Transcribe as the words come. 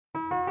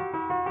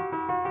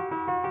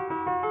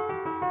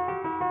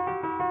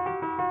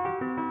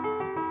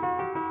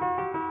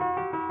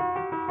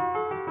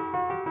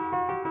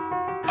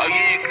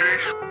yeah,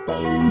 Chris.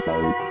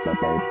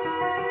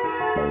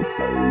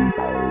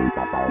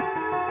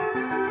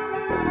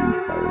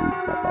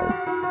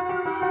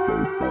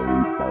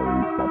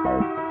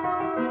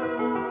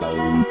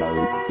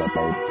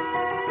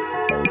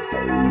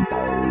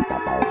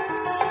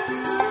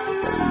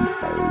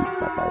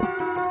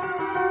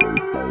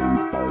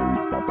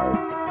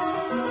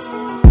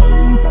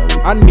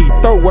 I need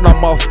throat when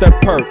I'm off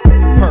that perk.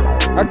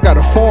 I got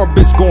a foreign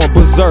bitch going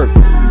berserk.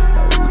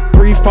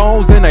 3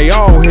 phones and they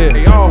all hit.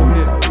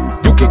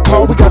 You can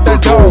call, we got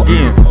that dog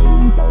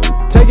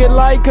in. Take it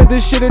light cause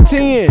this shit a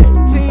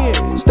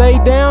 10. Stay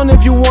down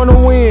if you wanna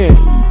win.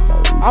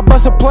 I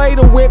bust a play,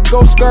 the whip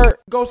go skirt.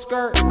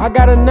 I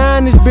got a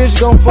 9, this bitch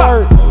gon'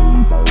 flirt.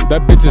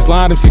 That bitch is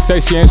lying if she say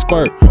she ain't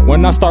squirt.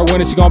 When I start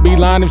winning, she gon' be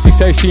lying if she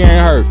say she ain't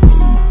hurt.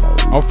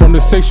 I'm from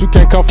the 6, you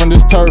can't come from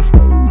this turf.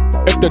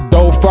 If the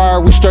dough fire,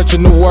 we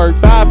stretching the work.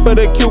 5 for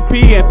the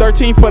QP and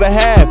 13 for the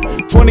half.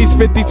 20s,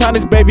 50s,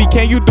 100s, baby,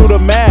 can you do the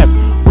math?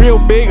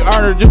 Real big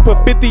earner, just put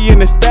 50 in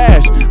the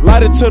stash.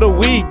 Light it to the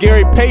weed,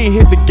 Gary Payton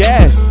hit the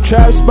gas.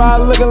 Trap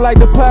spot looking like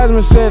the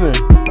plasma center.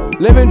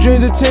 Living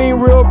dreams of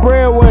team, real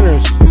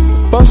breadwinners.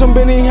 Fuck some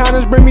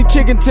Benihana's, bring me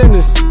chicken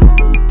tenders.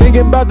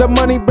 Thinking about the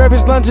money,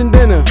 breakfast, lunch, and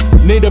dinner.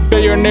 Need a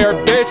billionaire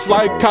bitch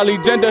like Kylie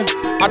Jenner.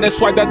 I done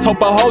swiped that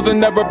top of hoes and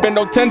never been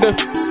no tender.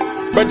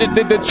 Bridget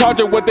did the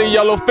charger with the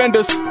yellow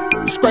fenders.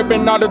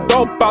 Scraping all the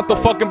dope out the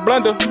fucking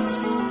blender.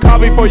 Call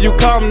before you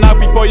come, not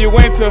before you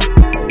enter.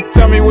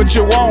 Tell me what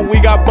you want, we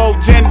got both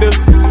genders.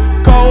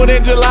 Cold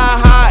in July,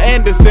 hot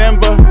in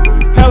December.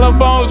 Hella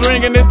phones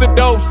ringing, it's the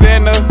dope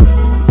center.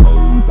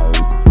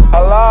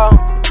 Hello?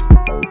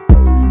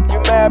 You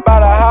mad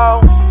about a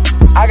hoe?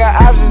 I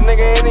got options,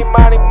 nigga, any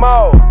money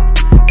more.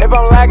 If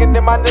I'm lagging,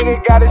 then my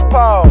nigga got his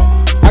pole.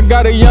 I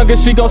got a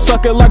youngin', she gon'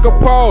 suck it like a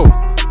pro.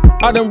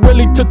 I done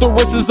really took the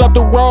risks up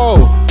the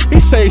road. He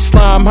say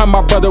slime, how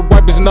my brother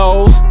wipe his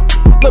nose.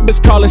 Lil'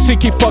 bitch callin', she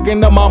keep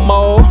fucking up my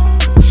mode.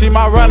 She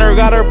my runner,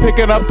 got her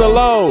picking up the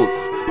loads.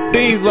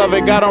 These love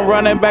it, got them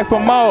running back for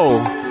more.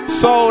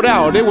 Sold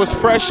out, it was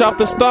fresh off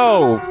the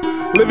stove.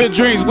 Living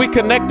dreams, we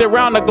connect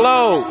around the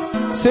globe.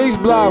 6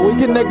 block, we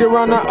connected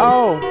around the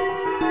O.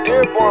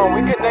 Dearborn,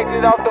 we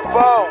connected off the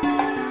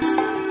phone.